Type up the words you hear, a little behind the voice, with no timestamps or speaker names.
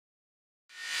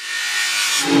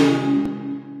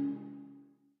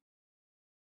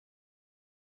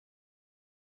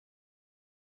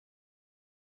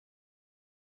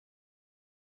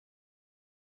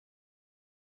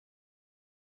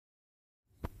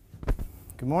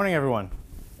Good morning, everyone.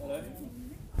 Hello.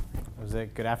 Or is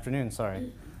it good afternoon?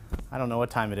 Sorry. I don't know what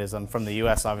time it is. I'm from the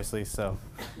U.S., obviously, so.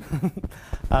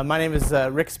 My name is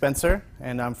Rick Spencer,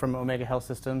 and I'm from Omega Health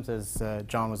Systems, as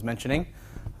John was mentioning.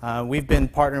 We've been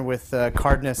partnered with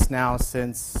Cardinus now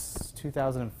since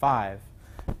 2005,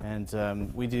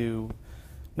 and we do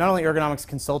not only ergonomics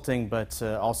consulting, but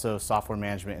also software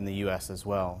management in the U.S. as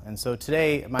well. And so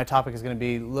today, my topic is going to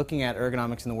be looking at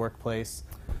ergonomics in the workplace.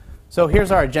 So here's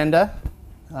our agenda.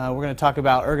 We're going to talk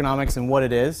about ergonomics and what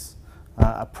it is,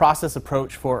 a process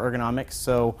approach for ergonomics.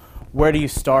 So where do you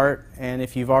start? And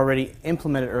if you've already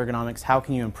implemented ergonomics, how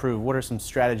can you improve? What are some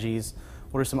strategies?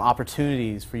 What are some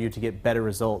opportunities for you to get better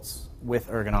results with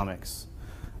ergonomics?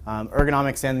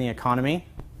 Ergonomics and the economy,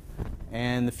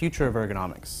 and the future of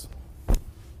ergonomics.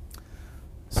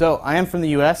 So I am from the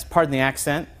US, pardon the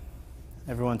accent.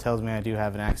 Everyone tells me I do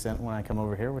have an accent when I come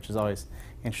over here, which is always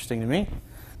interesting to me.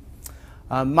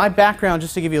 My background,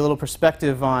 just to give you a little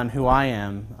perspective on who I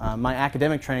am, my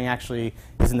academic training actually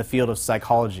is in the field of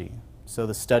psychology, so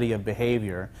the study of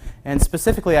behavior. And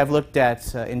specifically, I've looked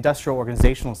at industrial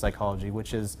organizational psychology,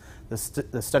 which is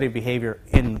the study of behavior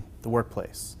in the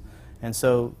workplace. And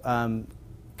so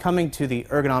coming to the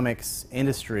ergonomics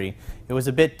industry, it was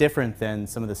a bit different than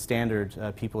some of the standard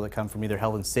people that come from either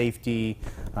health and safety,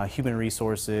 human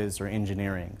resources, or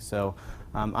engineering. So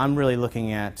I'm really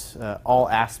looking at all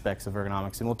aspects of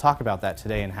ergonomics, and we'll talk about that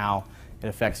today and how it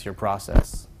affects your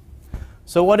process.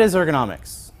 So what is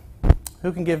ergonomics?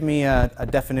 Who can give me a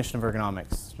definition of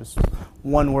ergonomics? Just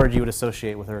one word you would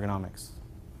associate with ergonomics.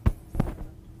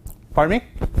 Pardon me?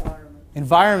 Environment.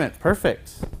 Environment,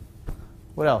 perfect.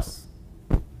 What else?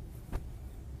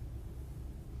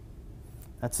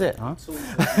 That's it, huh?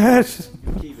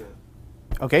 Keyboard.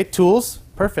 Okay, tools,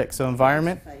 perfect. So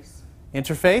environment. Interface.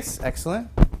 Interface,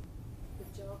 excellent. The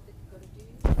job that you've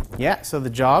got to do. Yeah, so the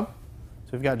job. So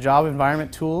we've got job,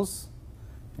 environment, tools.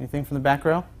 Anything from the back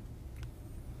row?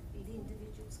 The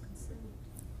individuals concerned.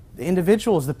 The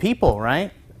individuals, the people,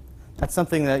 right? That's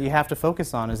something that you have to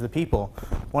focus on, is the people.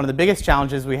 One of the biggest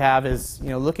challenges we have is,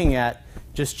 looking at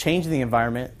just changing the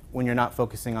environment when you're not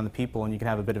focusing on the people, and you can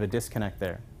have a bit of a disconnect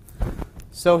there.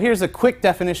 So here's a quick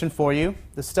definition for you.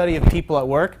 The study of people at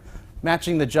work,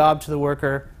 matching the job to the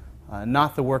worker,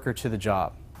 not the worker to the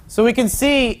job. So we can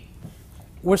see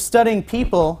we're studying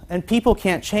people, and people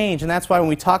can't change, and that's why when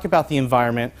we talk about the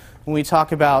environment, when we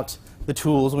talk about the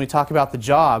tools, when we talk about the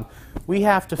job, we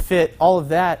have to fit all of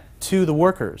that to the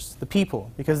workers, the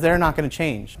people, because they're not going to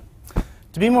change.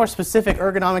 To be more specific,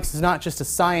 ergonomics is not just a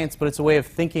science, but it's a way of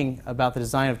thinking about the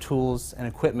design of tools and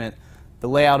equipment, the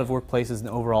layout of workplaces, and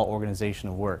the overall organization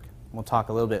of work. We'll talk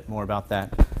a little bit more about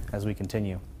that as we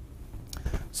continue.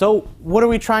 So what are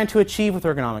we trying to achieve with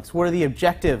ergonomics? What are the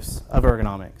objectives of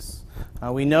ergonomics?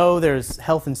 We know there's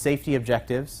health and safety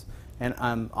objectives, and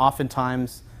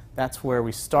oftentimes that's where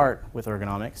we start with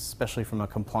ergonomics, especially from a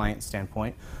compliance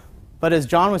standpoint. But as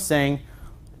John was saying,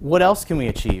 what else can we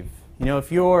achieve?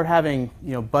 If you're having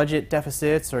budget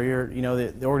deficits, or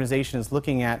the organization is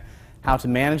looking at how to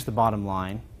manage the bottom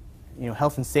line,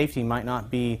 health and safety might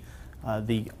not be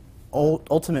the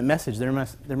ultimate message.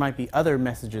 There might be other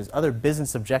messages, other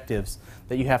business objectives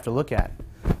that you have to look at.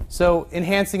 So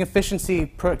enhancing efficiency,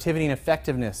 productivity, and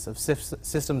effectiveness of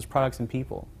systems, products, and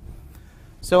people.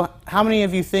 So how many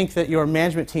of you think that your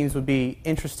management teams would be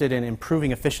interested in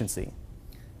improving efficiency?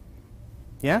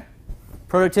 Yeah?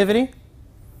 Productivity?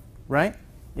 Right?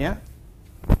 Yeah?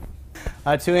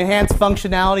 To enhance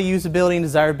functionality, usability, and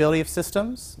desirability of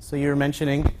systems. So you were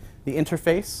mentioning the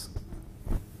interface.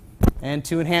 And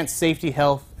to enhance safety,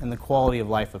 health, and the quality of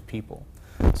life of people.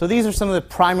 So these are some of the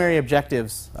primary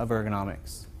objectives of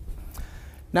ergonomics.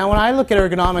 Now when I look at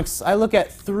ergonomics, I look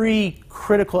at three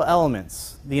critical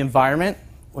elements: the environment,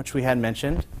 which we had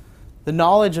mentioned, the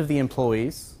knowledge of the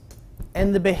employees,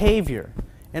 and the behavior.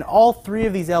 And all three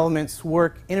of these elements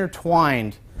work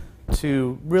intertwined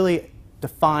to really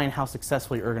define how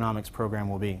successful your ergonomics program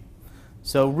will be.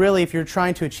 So really, if you're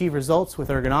trying to achieve results with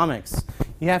ergonomics,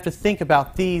 you have to think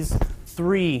about these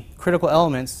three critical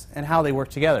elements and how they work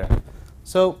together.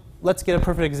 So let's get a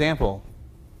perfect example.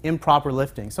 Improper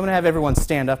lifting. So I'm going to have everyone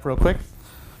stand up real quick.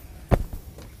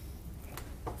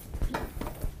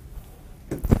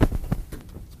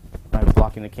 I'm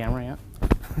blocking the camera,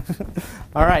 yeah?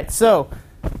 All right, so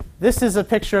this is a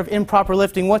picture of improper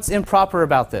lifting. What's improper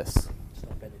about this?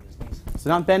 It's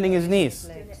not bending his knees.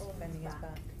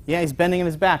 Yeah, he's bending in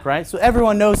his back, right? So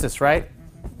everyone knows this, right?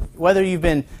 Whether you've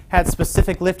had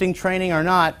specific lifting training or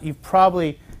not, you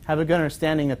probably have a good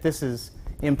understanding that this is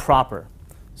improper.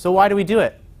 So why do we do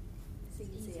it?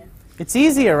 It's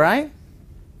easier, right?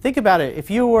 Think about it.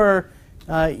 If you were,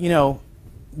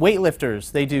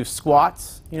 weightlifters, they do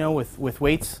squats, with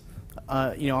weights,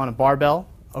 on a barbell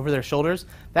over their shoulders.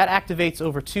 That activates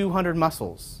over 200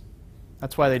 muscles.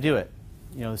 That's why they do it,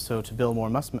 so to build more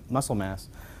muscle mass.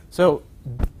 So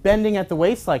bending at the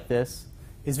waist like this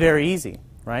is very easy,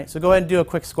 right? So go ahead and do a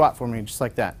quick squat for me, just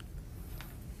like that.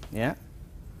 Yeah.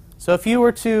 So if you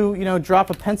were to, drop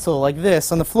a pencil like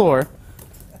this on the floor,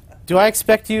 do I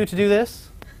expect you to do this?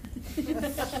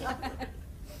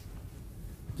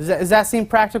 Does that seem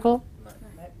practical?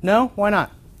 No? Why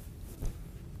not?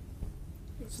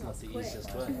 It's not the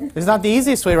easiest way. It's not the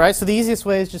easiest way, right? So the easiest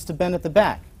way is just to bend at the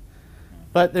back.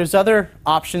 But there's other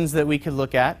options that we could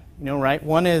look at, right?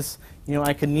 One is,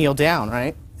 I could kneel down,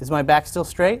 right? Is my back still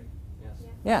straight? Yes.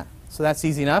 Yeah. So that's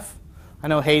easy enough. I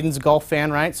know Hayden's a golf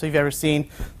fan, right? So you've ever seen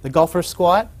the golfer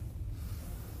squat?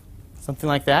 Something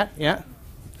like that, yeah?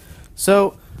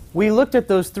 So we looked at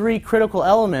those 3 critical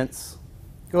elements.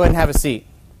 Go ahead and have a seat.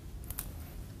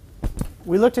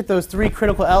 We looked at those 3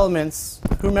 critical elements.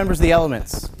 Who remembers the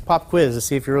elements? Pop quiz to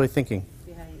see if you're really thinking.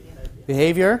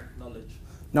 Behavior.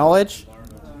 Knowledge.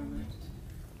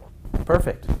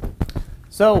 Perfect.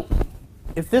 So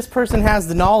if this person has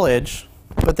the knowledge,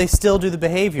 but they still do the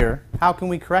behavior, how can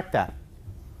we correct that?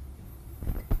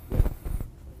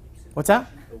 What's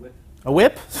that? A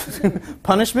whip?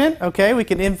 Punishment? Okay, we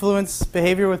can influence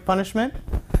behavior with punishment.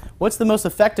 What's the most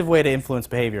effective way to influence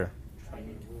behavior?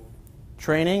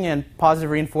 Training and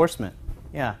positive reinforcement.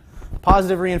 Yeah.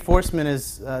 Positive reinforcement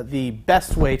is the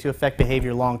best way to affect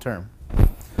behavior long term.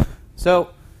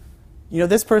 So,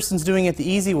 this person's doing it the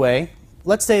easy way.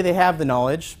 Let's say they have the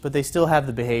knowledge, but they still have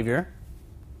the behavior.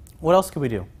 What else could we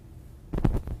do?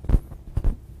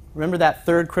 Remember that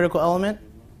 3rd critical element?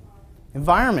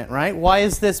 Environment, right? Why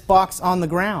is this box on the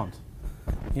ground?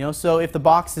 So if the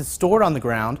box is stored on the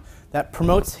ground, that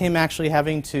promotes him actually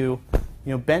having to,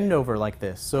 bend over like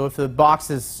this. So if the box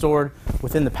is stored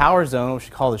within the power zone, which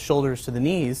we call the shoulders to the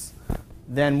knees,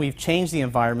 then we've changed the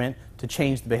environment to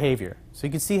change the behavior. So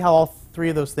you can see how all 3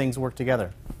 of those things work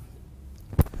together.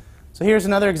 So here's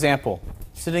another example,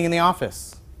 sitting in the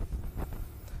office.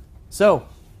 So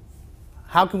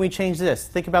how can we change this?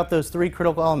 Think about those 3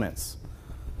 critical elements.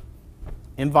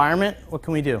 Environment, what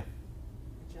can we do?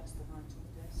 Adjust the height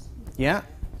of the desk. Yeah,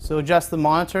 so adjust the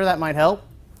monitor, that might help.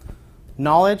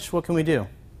 Knowledge, what can we do?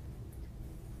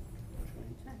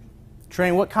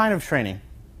 Train, what kind of training?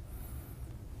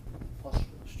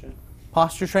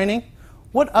 Posture training.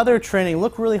 What other training?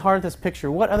 Look really hard at this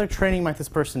picture. What other training might this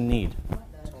person need?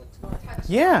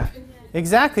 Yeah,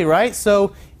 exactly, right?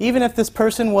 So even if this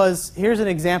person was, here's an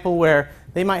example where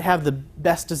they might have the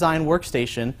best designed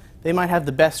workstation, they might have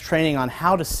the best training on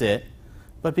how to sit,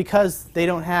 but because they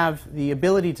don't have the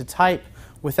ability to type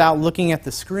without looking at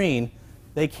the screen,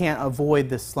 they can't avoid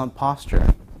this slump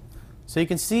posture. So you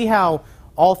can see how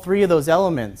all 3 of those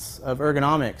elements of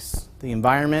ergonomics, the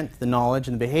environment, the knowledge,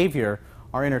 and the behavior,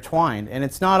 are intertwined. And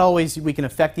it's not always we can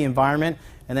affect the environment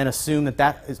and then assume that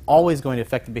that is always going to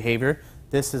affect the behavior.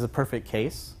 This is a perfect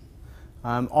case.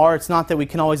 Or it's not that we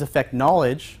can always affect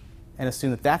knowledge and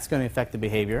assume that that's going to affect the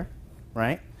behavior,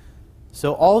 right?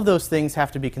 So all of those things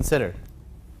have to be considered.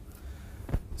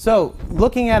 So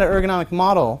looking at an ergonomic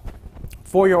model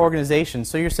for your organization,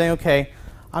 so you're saying, okay,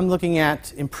 I'm looking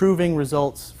at improving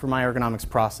results for my ergonomics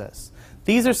process.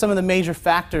 These are some of the major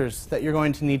factors that you're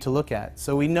going to need to look at.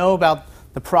 So we know about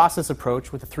the process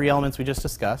approach with the 3 elements we just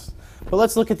discussed, but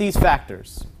let's look at these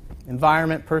factors: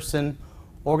 environment, person,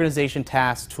 organization,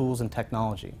 tasks, tools, and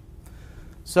technology.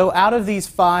 So out of these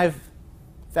 5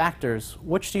 factors,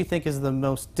 which do you think is the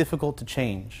most difficult to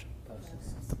change?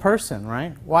 The person,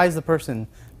 right? Why is the person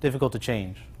difficult to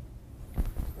change?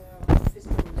 There are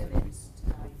physical limits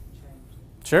to how you can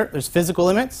change. Sure, there's physical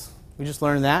limits. We just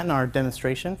learned that in our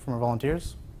demonstration from our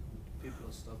volunteers. People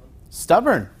are stubborn.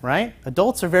 Stubborn, right?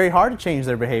 Adults are very hard to change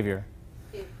their behavior.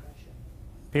 Peer pressure.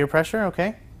 Peer pressure,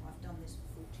 okay. I've done this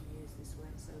for 40 years this way,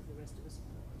 so the rest of us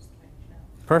must change now.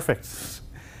 Perfect.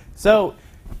 So,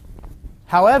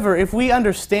 however, if we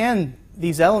understand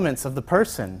these elements of the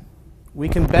person, we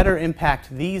can better impact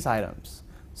these items,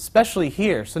 especially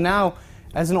here. So now,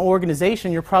 as an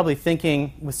organization, you're probably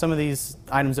thinking with some of these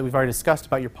items that we've already discussed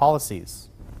about your policies.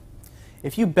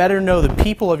 If you better know the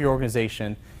people of your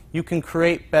organization, you can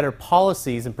create better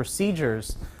policies and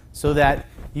procedures so that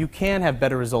you can have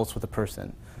better results with a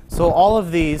person. So all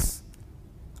of these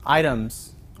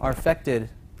items are affected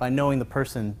by knowing the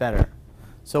person better.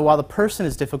 So while the person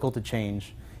is difficult to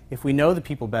change, if we know the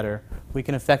people better, we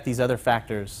can affect these other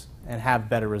factors and have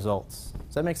better results.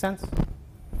 Does that make sense?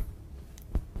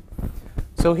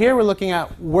 So here we're looking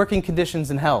at working conditions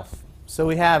and health. So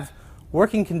we have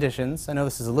working conditions. I know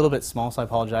this is a little bit small, so I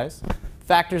apologize.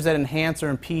 factors that enhance or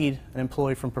impede an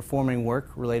employee from performing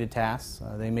work-related tasks.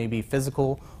 They may be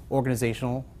physical,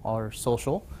 organizational, or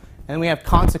social. And we have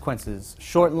consequences,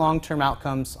 short and long-term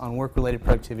outcomes on work-related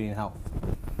productivity and health.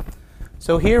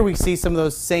 So here we see some of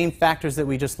those same factors that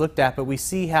we just looked at, but we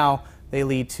see how they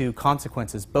lead to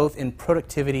consequences, both in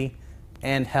productivity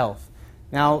and health.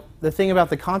 Now, the thing about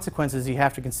the consequences you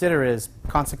have to consider is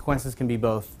consequences can be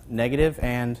both negative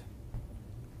and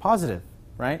positive,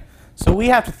 right? So we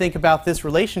have to think about this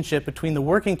relationship between the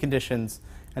working conditions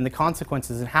and the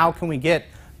consequences, and how can we get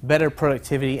better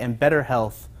productivity and better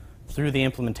health through the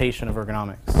implementation of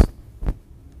ergonomics.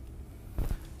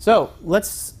 So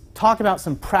let's talk about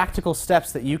some practical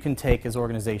steps that you can take as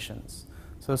organizations.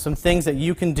 So some things that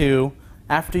you can do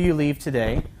after you leave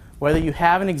today, whether you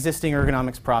have an existing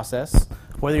ergonomics process,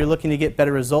 whether you're looking to get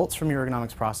better results from your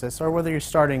ergonomics process, or whether you're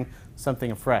starting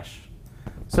something afresh.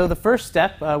 So the first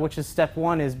step, which is step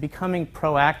 1, is becoming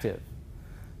proactive.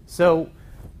 So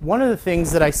one of the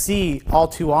things that I see all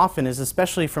too often is,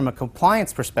 especially from a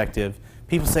compliance perspective,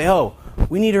 people say, oh,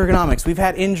 we need ergonomics, we've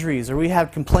had injuries, or we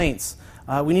have complaints,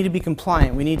 we need to be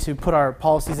compliant, we need to put our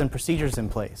policies and procedures in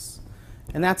place.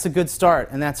 And that's a good start,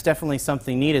 and that's definitely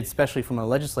something needed, especially from a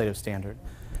legislative standard.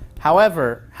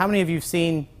 However, how many of you have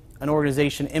seen an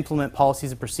organization implement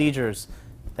policies and procedures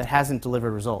that hasn't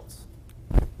delivered results?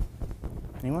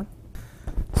 Anyone?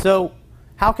 So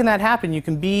how can that happen? You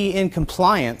can be in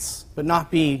compliance but not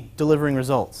be delivering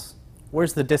results.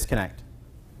 Where's the disconnect?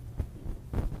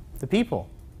 The people.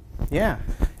 Yeah.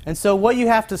 And so what you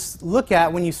have to look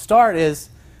at when you start is,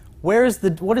 what is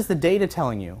the data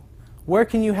telling you? Where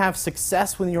can you have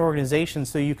success within your organization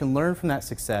so you can learn from that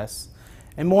success?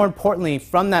 And more importantly,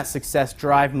 from that success,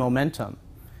 drive momentum.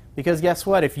 Because guess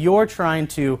what? If you're trying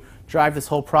to drive this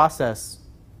whole process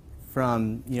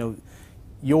from,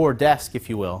 your desk, if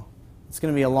you will, it's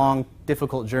going to be a long,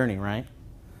 difficult journey, right?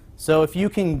 So if you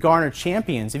can garner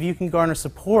champions, if you can garner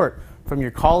support from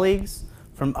your colleagues,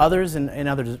 from others in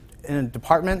other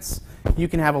departments, you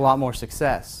can have a lot more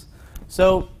success.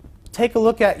 So take a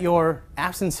look at your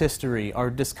absence history or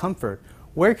discomfort.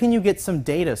 Where can you get some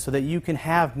data so that you can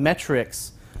have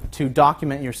metrics to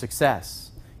document your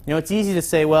success? It's easy to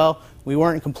say, well, we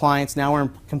weren't in compliance, now we're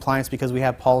in compliance because we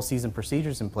have policies and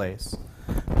procedures in place.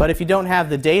 But if you don't have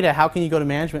the data, how can you go to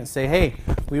management and say, hey,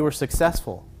 we were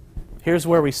successful. Here's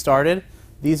where we started.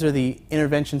 These are the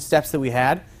intervention steps that we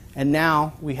had, and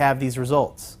now we have these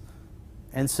results.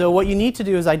 And so what you need to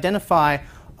do is identify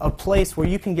a place where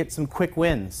you can get some quick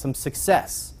wins, some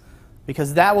success,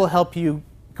 because that will help you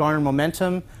garner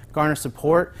momentum, garner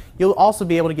support. You'll also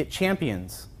be able to get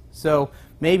champions. So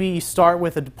maybe you start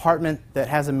with a department that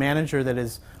has a manager that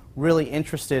is really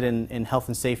interested in health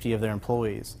and safety of their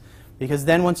employees. Because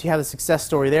then once you have a success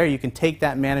story there, you can take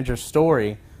that manager's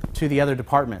story to the other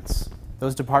departments.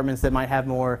 Those departments that might have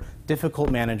more difficult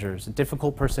managers,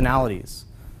 difficult personalities.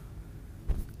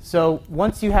 So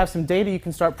once you have some data, you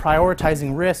can start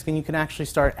prioritizing risk, and you can actually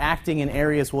start acting in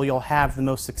areas where you'll have the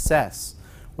most success,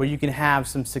 where you can have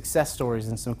some success stories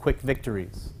and some quick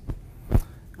victories.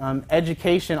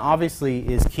 Education obviously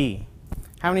is key.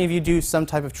 How many of you do some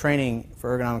type of training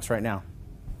for ergonomics right now?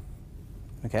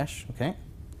 Nikesh, okay.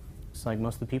 Looks like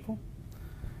most of the people.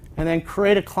 And then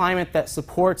create a climate that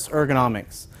supports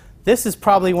ergonomics. This is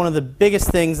probably one of the biggest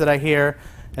things that I hear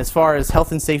as far as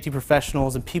health and safety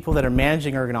professionals and people that are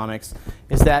managing ergonomics,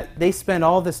 is that they spend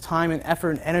all this time and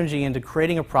effort and energy into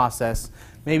creating a process,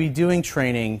 maybe doing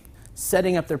training,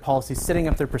 setting up their policies, setting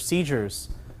up their procedures,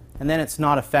 and then it's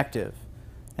not effective.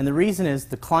 And the reason is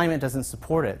the climate doesn't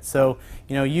support it. So,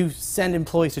 you send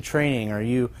employees to training, or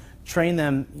you train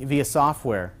them via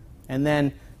software, and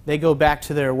then they go back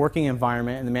to their working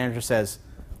environment and the manager says,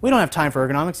 we don't have time for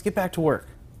ergonomics, get back to work.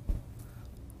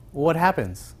 Well, what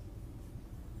happens?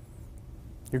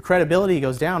 Your credibility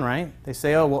goes down, right? They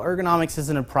say, oh, well, ergonomics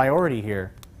isn't a priority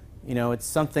here. It's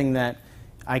something that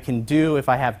I can do if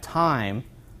I have time,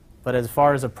 but as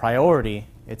far as a priority,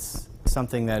 it's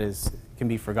something that can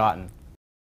be forgotten.